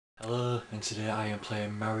and today I am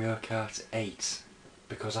playing Mario Kart 8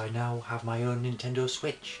 because I now have my own Nintendo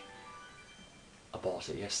Switch. I bought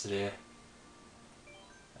it yesterday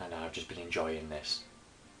and I've just been enjoying this.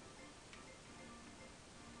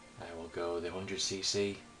 I will go the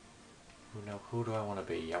 100cc. Who do I want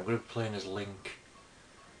to be? I'm going to be playing as Link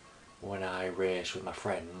when I race with my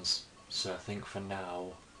friends, so I think for now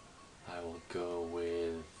I will go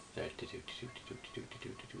with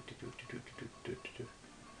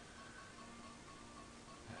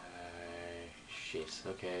shit,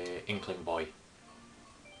 okay, Inkling Boy.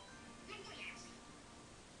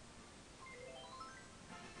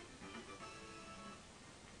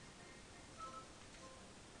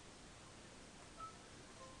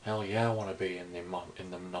 Hell yeah, I want to be in the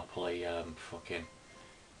Monopoly fucking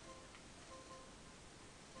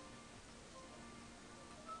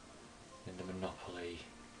in the Monopoly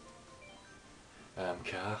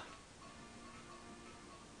car.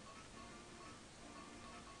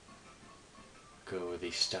 Go with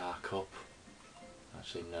the Star Cup.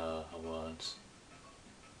 Actually no, I won't.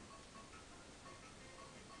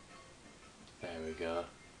 There we go.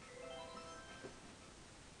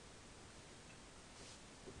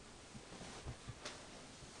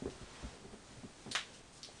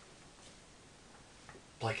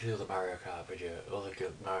 Like the other Mario Kart video, other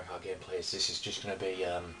good Mario Kart gameplays, this is just going to be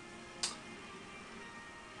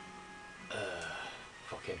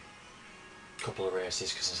fucking couple of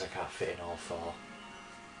races because I can't fit in all four.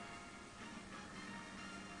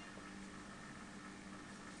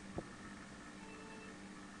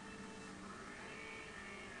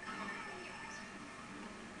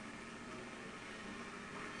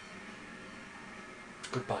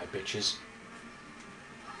 Goodbye bitches.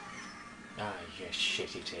 Ah, you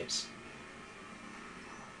shitty tits.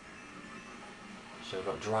 So we've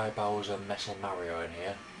got Dry Bowser and Metal Mario in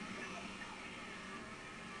here.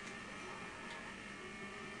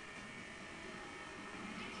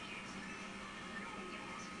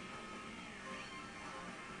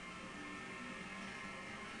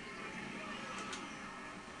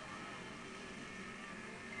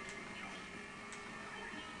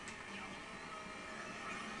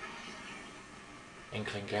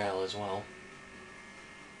 Inkling Girl as well.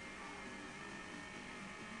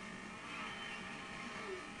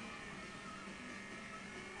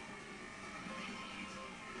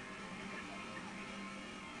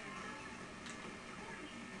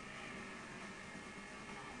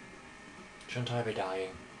 Shouldn't I be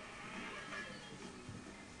dying?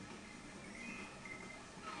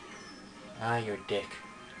 Ah, you're a dick.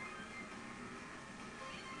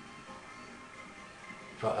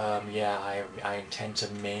 But yeah, I intend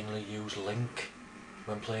to mainly use Link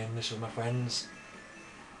when playing this with my friends.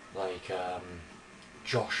 Like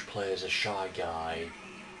Josh plays as Shy Guy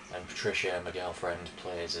and Patricia, my girlfriend,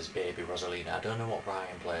 plays as baby Rosalina. I don't know what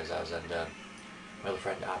Ryan plays as, and my other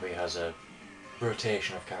friend Abby has a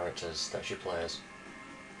rotation of characters that she plays.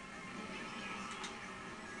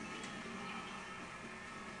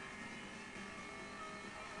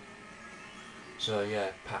 So yeah,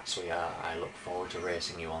 Pat, sweetheart, I look forward to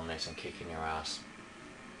racing you on this and kicking your ass.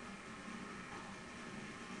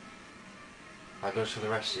 That goes for the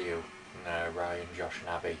rest of you, Ryan, Josh and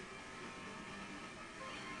Abby.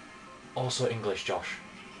 Also English Josh.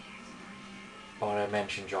 But when I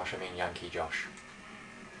mention Josh, I mean Yankee Josh.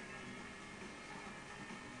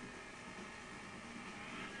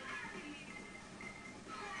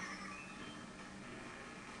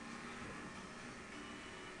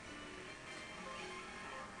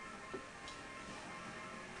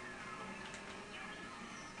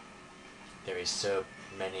 There is so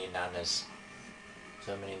many nanas.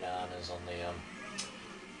 So many nanas on the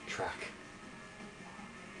track.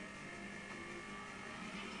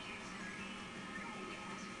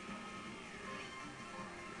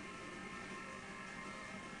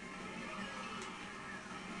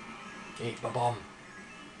 Eat my bomb.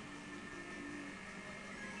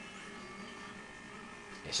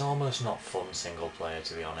 It's almost not fun single player,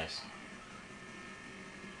 to be honest.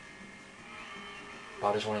 But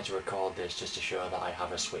I just wanted to record this just to show that I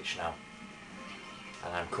have a Switch now.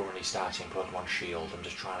 And I'm currently starting Pokemon Shield. I'm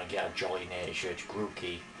just trying to get a Jolly Nature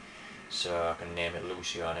Grookey so I can name it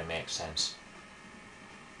Lucio and it makes sense.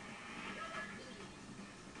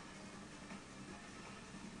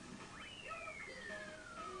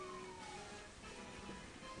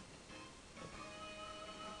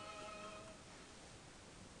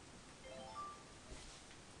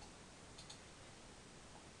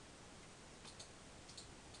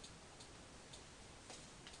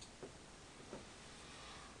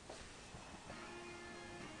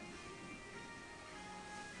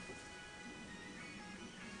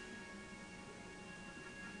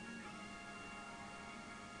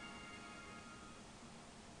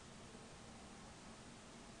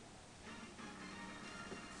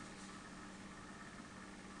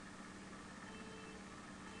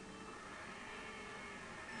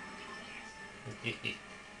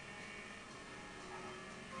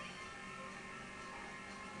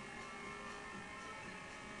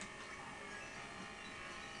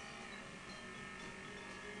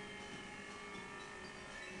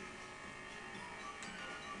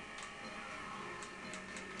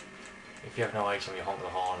 If you have no item, you honk the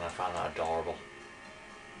horn, and I find that adorable.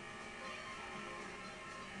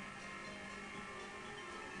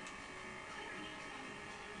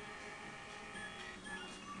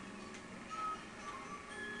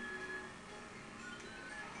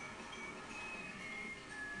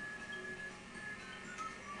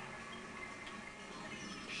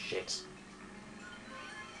 Shit.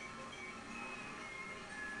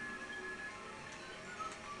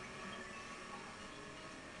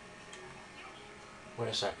 Wait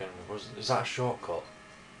a second, is that a shortcut?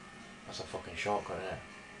 That's a fucking shortcut, isn't it?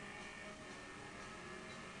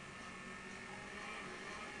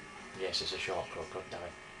 Yes, it's a shortcut, god damn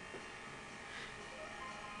it.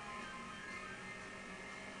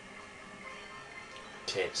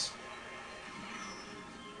 Tits.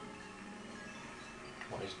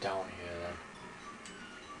 What is down here then?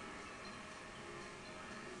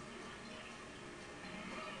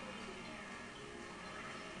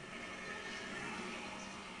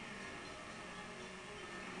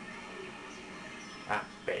 Ah,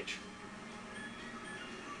 bitch.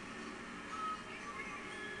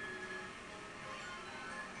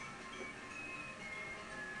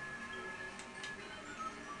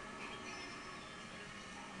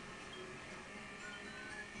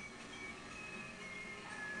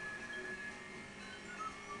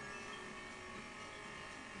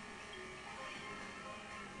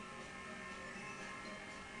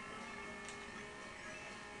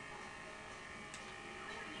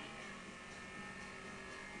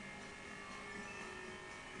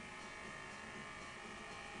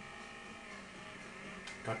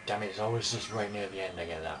 God damn it, it's always just right near the end I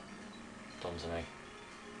get that done to me.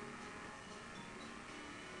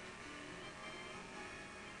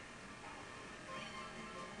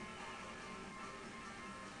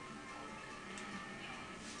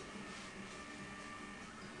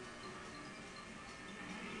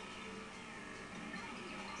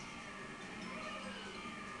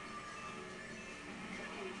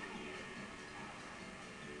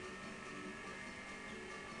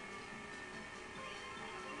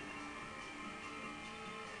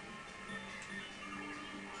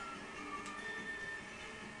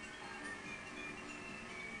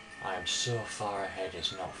 I am so far ahead,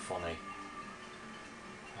 it's not funny.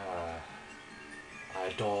 I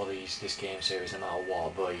adore this game series no matter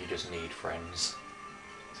what, but you just need friends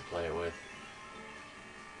to play it with.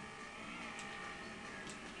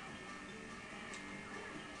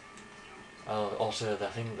 Also, I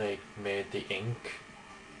think they made the ink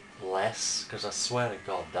less, because I swear to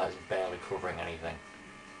God that is barely covering anything.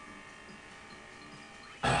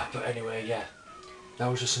 But anyway, yeah, that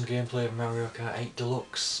was just some gameplay of Mario Kart 8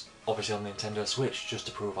 Deluxe, obviously on Nintendo Switch, just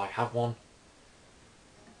to prove I have one.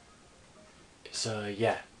 So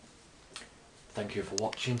yeah, thank you for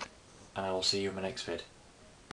watching, and I will see you in my next vid.